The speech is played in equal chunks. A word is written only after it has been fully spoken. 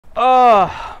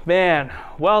Oh, man,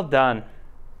 well done.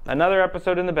 Another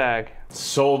episode in the bag.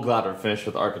 So glad we're finished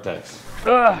with architects.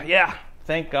 Yeah.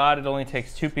 Thank God it only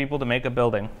takes 2 people to make a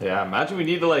building. Yeah, imagine we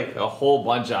need like a whole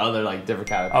bunch of other different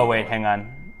kind of people. Oh wait, hang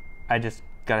on. I just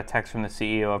got a text from the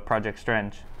CEO of Project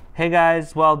Str-Eng. Hey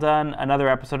guys, well done. Another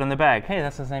episode in the bag. Hey,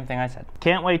 that's the same thing I said.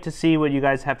 Can't wait to see what you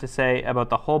guys have to say about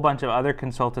the whole bunch of other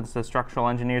consultants the structural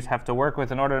engineers have to work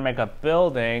with in order to make a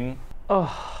building.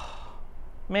 Oh,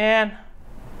 man.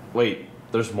 Wait,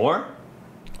 there's more?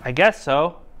 I guess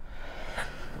so.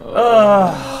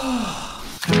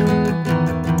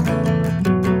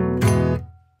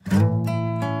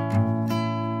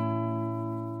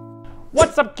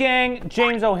 What's up, gang?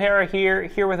 James O'Hara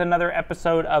here with another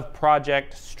episode of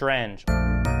Project Str-Eng.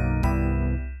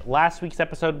 Last week's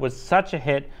episode was such a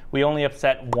hit, we only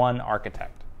upset one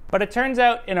architect. But it turns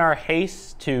out in our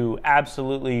haste to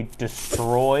absolutely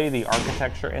destroy the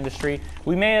architecture industry,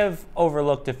 we may have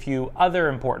overlooked a few other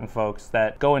important folks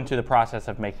that go into the process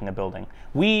of making a building.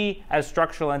 We, as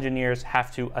structural engineers,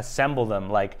 have to assemble them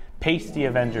like pasty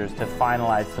Avengers to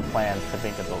finalize the plans to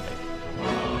make a building.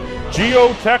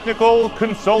 Geotechnical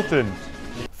consultant.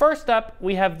 First up,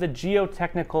 we have the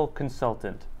geotechnical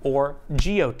consultant, or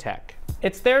geotech.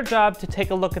 It's their job to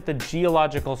take a look at the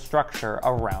geological structure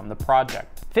around the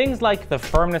project. Things like the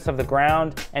firmness of the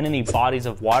ground and any bodies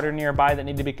of water nearby that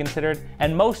need to be considered,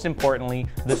 and most importantly,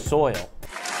 the soil.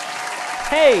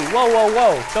 Hey,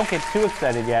 whoa, don't get too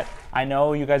excited yet. I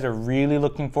know you guys are really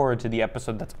looking forward to the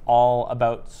episode that's all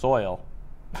about soil.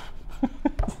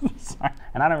 Sorry.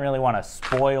 And I don't really want to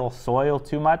spoil soil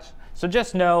too much, so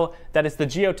just know that it's the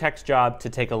geotech's job to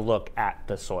take a look at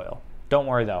the soil. Don't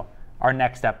worry though, our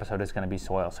next episode is going to be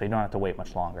soil, so you don't have to wait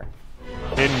much longer.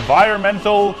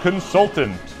 Environmental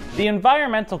consultant. The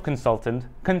environmental consultant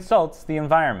consults the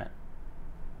environment.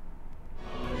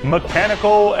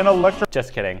 Mechanical and electrical.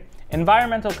 Just kidding.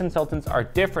 Environmental consultants are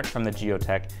different from the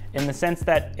geotech in the sense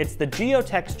that it's the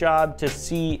geotech's job to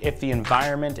see if the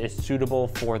environment is suitable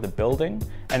for the building,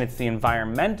 and it's the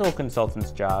environmental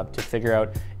consultant's job to figure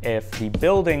out if the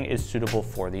building is suitable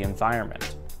for the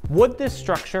environment. Would this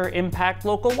structure impact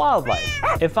local wildlife?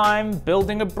 If I'm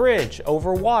building a bridge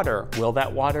over water, will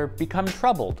that water become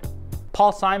troubled?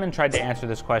 Paul Simon tried to answer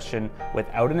this question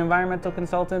without an environmental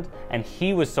consultant, and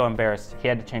he was so embarrassed he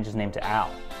had to change his name to Al.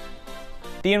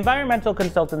 The environmental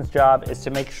consultant's job is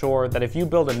to make sure that if you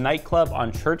build a nightclub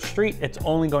on Church Street, it's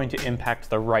only going to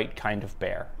impact the right kind of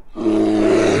bear.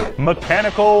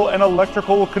 Mechanical and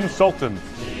electrical consultant.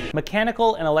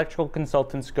 Mechanical and electrical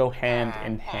consultants go hand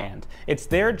in hand. It's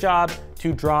their job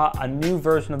to draw a new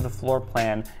version of the floor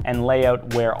plan and lay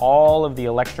out where all of the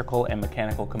electrical and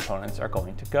mechanical components are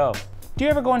going to go. Do you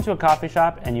ever go into a coffee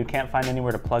shop and you can't find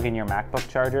anywhere to plug in your MacBook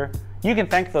charger? You can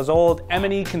thank those old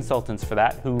M&E consultants for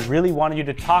that, who really wanted you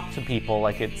to talk to people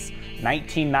like it's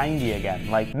 1990 again.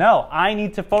 Like, no, I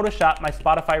need to Photoshop my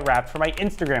Spotify Wrapped for my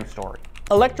Instagram story.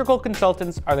 Electrical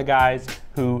consultants are the guys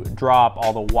who draw up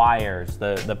all the wires,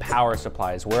 the power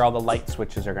supplies, where all the light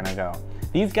switches are gonna go.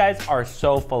 These guys are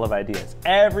so full of ideas.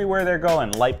 Everywhere they're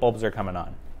going, light bulbs are coming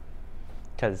on.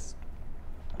 Because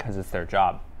it's their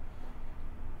job.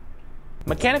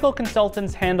 Mechanical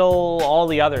consultants handle all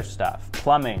the other stuff,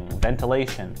 plumbing,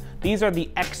 ventilation. These are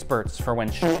the experts for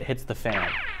when shit hits the fan.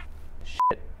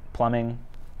 Shit, plumbing,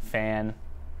 fan,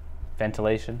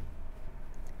 ventilation.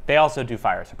 They also do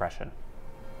fire suppression.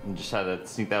 You just had to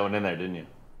sneak that one in there, didn't you?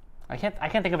 I can't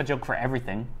think of a joke for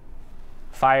everything.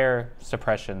 Fire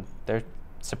suppression. They're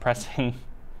suppressing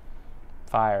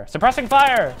fire. Suppressing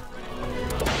fire!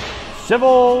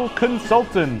 Civil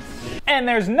consultant. And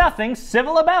there's nothing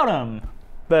civil about them.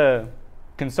 The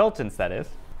consultants, that is.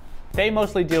 They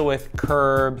mostly deal with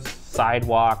curbs,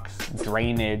 sidewalks,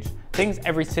 drainage, things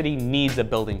every city needs a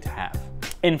building to have.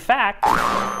 In fact,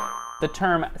 the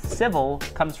term civil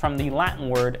comes from the Latin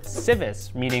word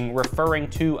civis, meaning referring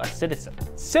to a citizen.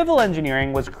 Civil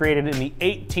engineering was created in the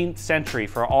 18th century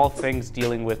for all things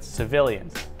dealing with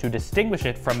civilians, to distinguish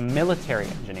it from military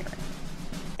engineering.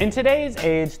 In today's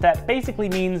age, that basically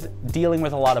means dealing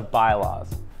with a lot of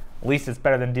bylaws. At least it's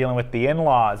better than dealing with the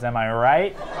in-laws, am I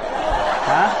right?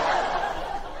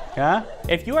 Huh?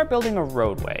 If you are building a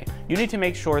roadway, you need to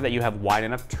make sure that you have wide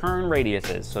enough turn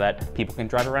radiuses so that people can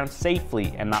drive around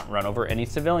safely and not run over any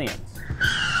civilians.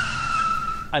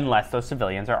 Unless those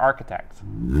civilians are architects.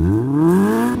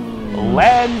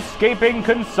 Landscaping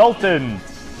consultant.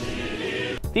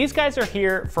 These guys are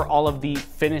here for all of the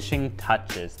finishing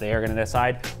touches. They are going to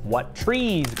decide what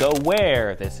trees go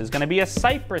where. This is going to be a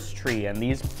cypress tree, and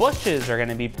these bushes are going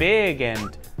to be big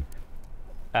and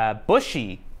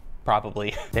bushy.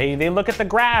 probably. They look at the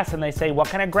grass and they say, what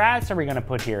kind of grass are we gonna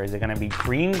put here? Is it gonna be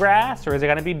green grass or is it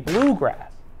gonna be blue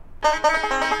grass?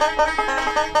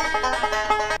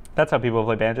 That's how people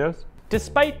play banjos.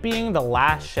 Despite being the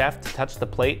last chef to touch the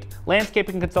plate,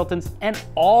 landscaping consultants and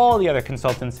all the other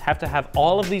consultants have to have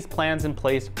all of these plans in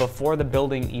place before the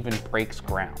building even breaks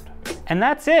ground. And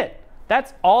that's it.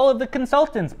 That's all of the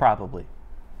consultants probably.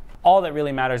 All that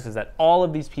really matters is that all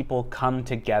of these people come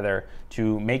together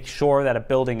to make sure that a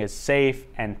building is safe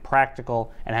and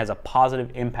practical and has a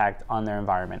positive impact on their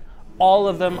environment. All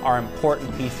of them are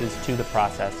important pieces to the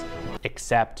process,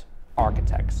 except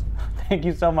architects. Thank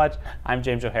you so much. I'm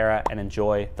James O'Hara, and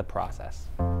enjoy the process.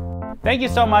 Thank you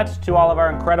so much to all of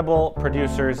our incredible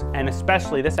producers, and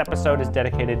especially this episode is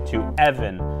dedicated to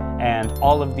Evan and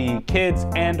all of the kids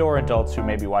and/or adults who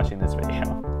may be watching this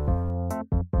video.